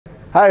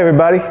Hi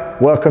everybody,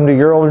 welcome to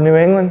Ural, New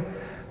England.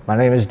 My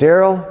name is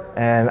Daryl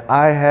and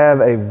I have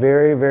a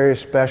very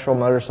special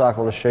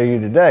motorcycle to show you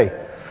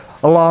today.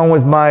 Along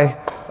with my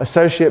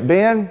associate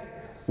Ben,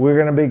 we're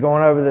going to be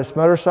going over this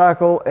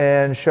motorcycle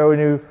and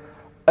showing you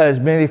as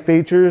many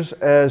features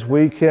as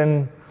we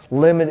can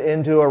limit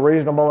into a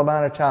reasonable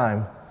amount of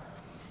time.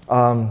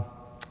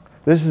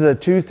 This is a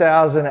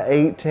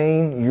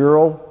 2018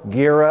 Ural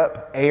Gear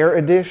Up Air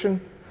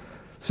Edition.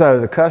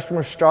 So the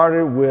customer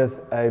started with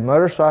a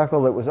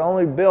motorcycle that was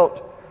only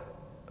built,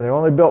 they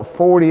only built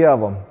 40 of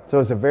them.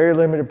 So it's a very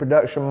limited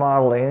production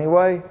model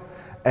anyway.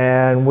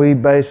 And we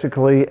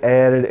basically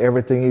added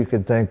everything you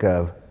could think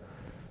of.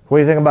 What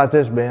do you think about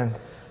this, Ben?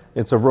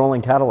 It's a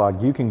rolling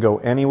catalog. You can go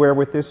anywhere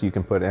with this. You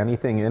can put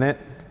anything in it.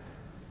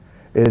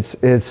 It's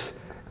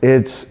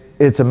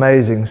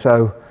amazing.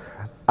 So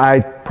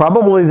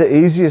probably the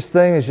easiest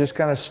thing is just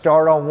kind of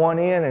start on one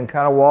end and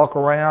kind of walk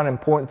around and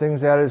point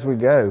things out as we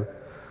go.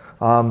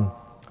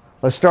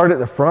 Let's start at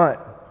the front.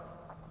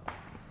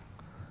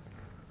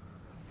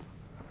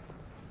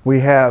 We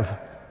have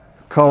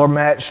color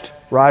matched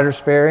rider's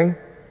fairing,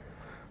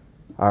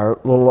 our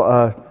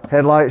little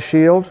headlight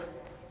shield,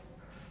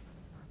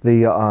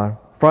 the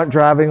front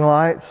driving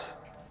lights,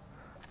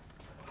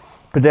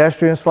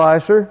 pedestrian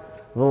slicer,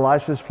 little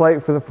license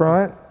plate for the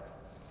front,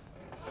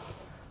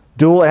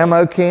 dual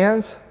ammo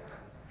cans.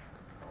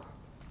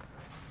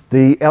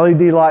 The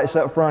LED lights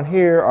up front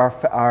here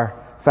are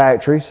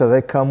factory, so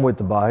they come with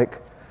the bike.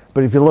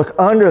 But if you look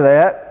under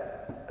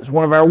that, it's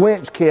one of our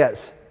winch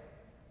kits.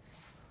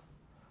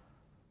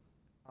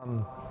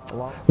 One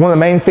of the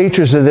main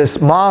features of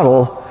this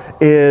model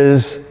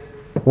is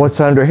what's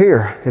under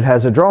here. It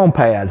has a drone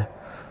pad.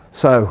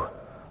 So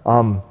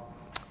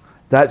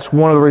that's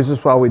one of the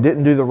reasons why we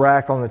didn't do the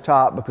rack on the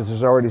top, because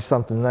there's already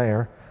something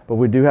there. But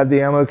we do have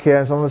the ammo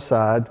cans on the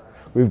side.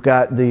 We've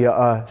got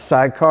the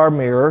sidecar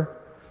mirror,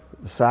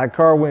 the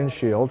sidecar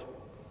windshield.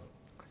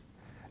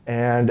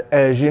 And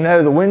as you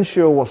know, the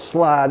windshield will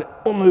slide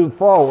or move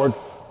forward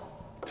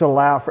to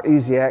allow for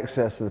easy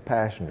access to the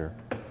passenger.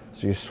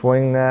 So you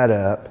swing that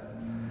up.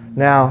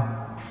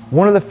 Now,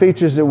 one of the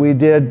features that we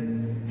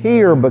did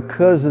here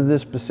because of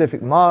this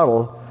specific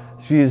model,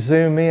 if you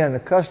zoom in, the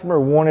customer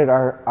wanted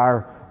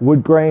our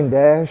wood grain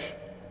dash.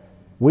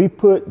 We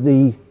put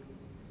the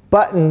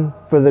button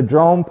for the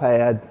drone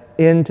pad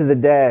into the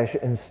dash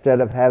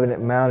instead of having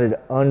it mounted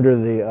under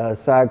the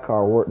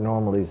sidecar where it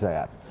normally is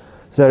at.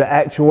 So to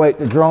actuate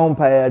the drone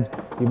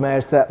pad, you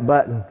mash that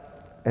button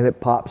and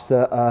it pops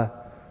the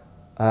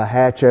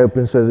hatch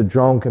open so the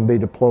drone can be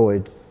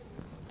deployed.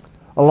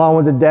 Along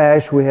with the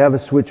dash, we have a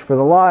switch for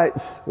the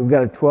lights. We've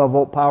got a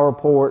 12-volt power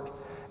port,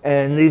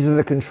 and these are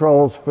the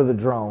controls for the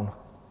drone.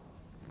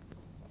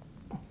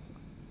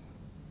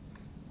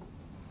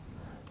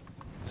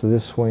 So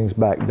this swings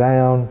back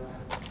down.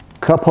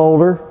 Cup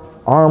holder,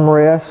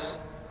 armrests.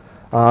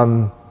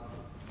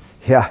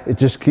 Yeah, it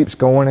just keeps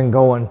going and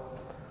going.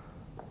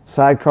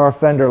 Sidecar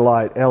fender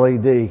light,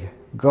 LED,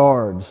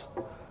 guards,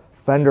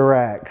 fender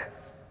rack.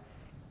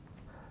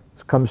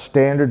 It comes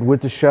standard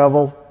with the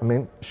shovel,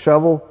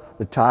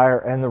 the tire,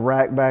 and the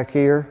rack back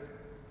here.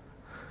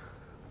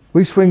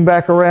 We swing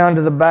back around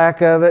to the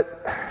back of it.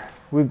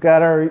 We've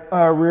got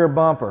our rear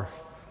bumper.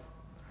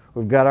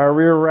 We've got our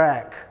rear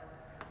rack.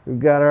 We've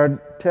got our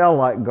tail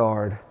light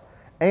guard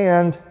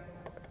and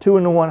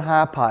 2-in-1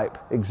 high pipe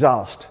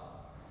exhaust.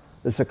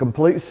 It's a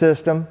complete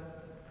system,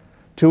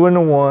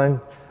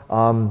 2-in-1.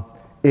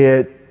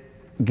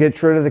 It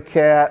gets rid of the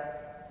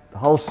cat, the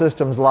whole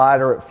system's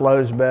lighter, it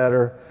flows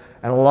better,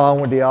 and along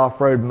with the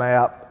off-road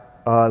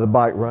map, the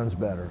bike runs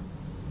better.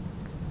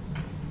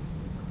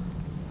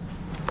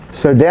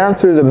 So down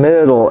through the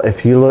middle,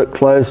 if you look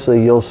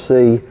closely, you'll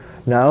see,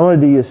 not only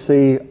do you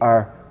see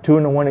our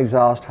 2-in-1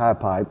 exhaust high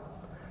pipe,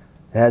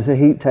 it has a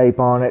heat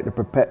tape on it to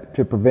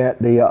prevent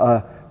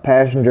the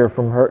passenger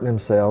from hurting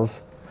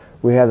themselves.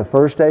 We have the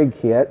first aid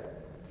kit.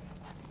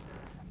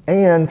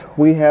 And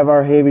we have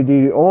our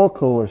heavy-duty oil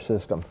cooler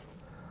system.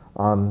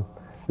 The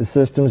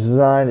system's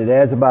designed, it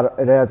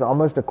adds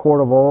almost a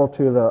quart of oil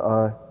to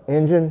the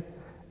engine,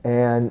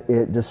 and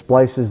it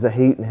displaces the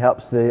heat and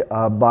helps the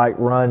bike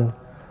run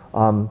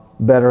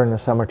better in the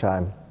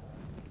summertime.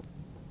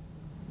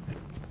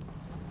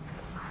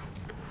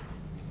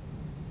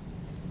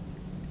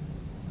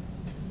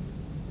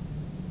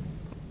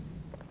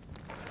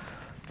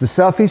 The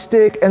selfie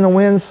stick and the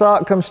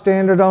windsock come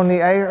standard on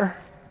the Air.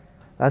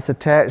 That's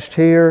attached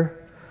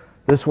here.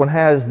 This one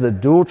has the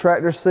dual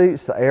tractor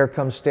seats. The Air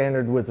comes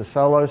standard with the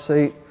solo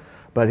seat,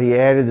 but he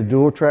added the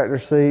dual tractor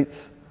seats.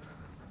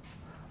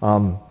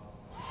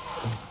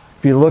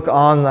 If you look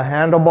on the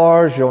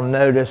handlebars, you'll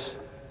notice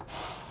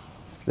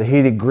the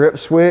heated grip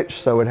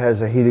switch. So it has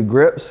the heated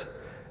grips.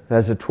 It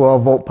has a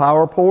 12-volt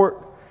power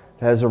port.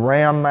 It has a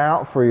RAM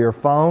mount for your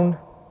phone.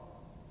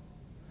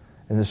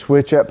 And the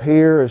switch up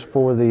here is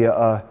for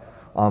the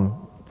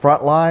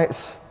front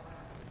lights.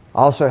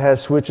 Also has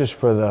switches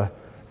for the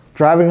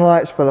driving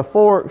lights for the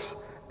forks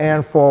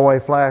and four-way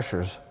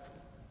flashers.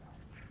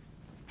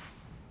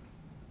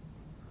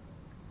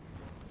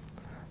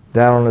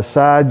 Down on the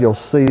side, you'll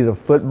see the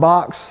foot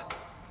box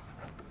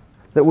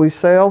that we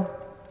sell.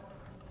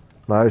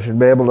 Now you should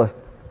be able to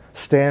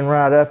stand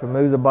right up and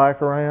move the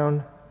bike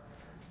around.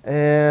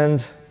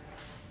 And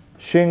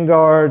shin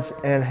guards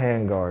and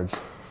hand guards.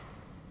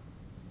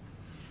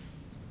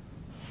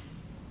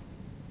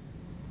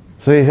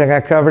 So you think I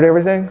covered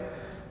everything?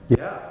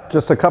 Yeah.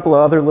 Just a couple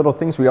of other little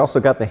things. We also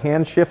got the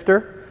hand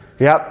shifter.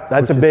 Yep,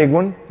 that's a big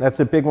one.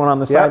 That's a big one on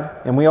the side.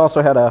 And we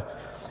also had a,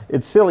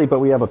 it's silly, but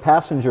we have a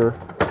passenger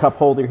cup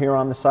holder here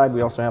on the side.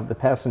 We also have the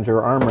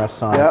passenger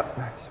armrest on.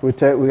 Yep,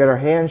 so we got our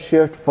hand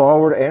shift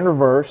forward and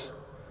reverse.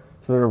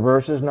 So the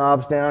reverse is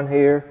knobs down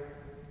here,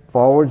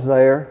 forward's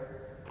there.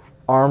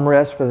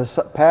 Armrest for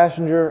the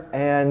passenger,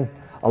 and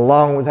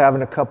along with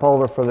having a cup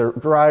holder for the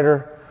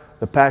rider,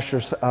 the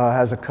passenger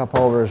has a cup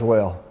holder as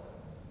well.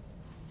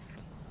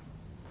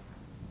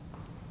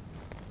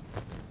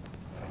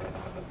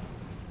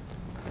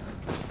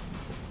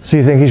 So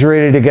you think he's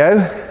ready to go?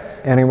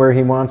 Anywhere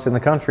he wants in the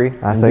country.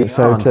 I think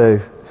so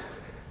too.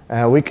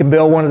 We can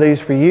build one of these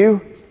for you.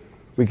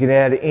 We can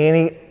add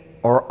any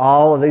or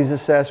all of these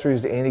accessories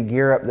to any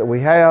gear up that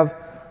we have.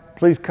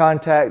 Please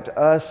contact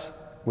us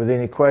with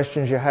any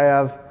questions you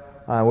have.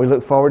 We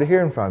look forward to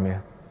hearing from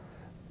you.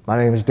 My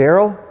name is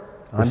Daryl.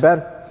 I'm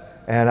Ben.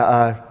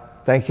 And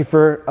thank you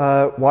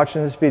for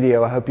watching this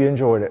video. I hope you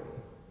enjoyed it.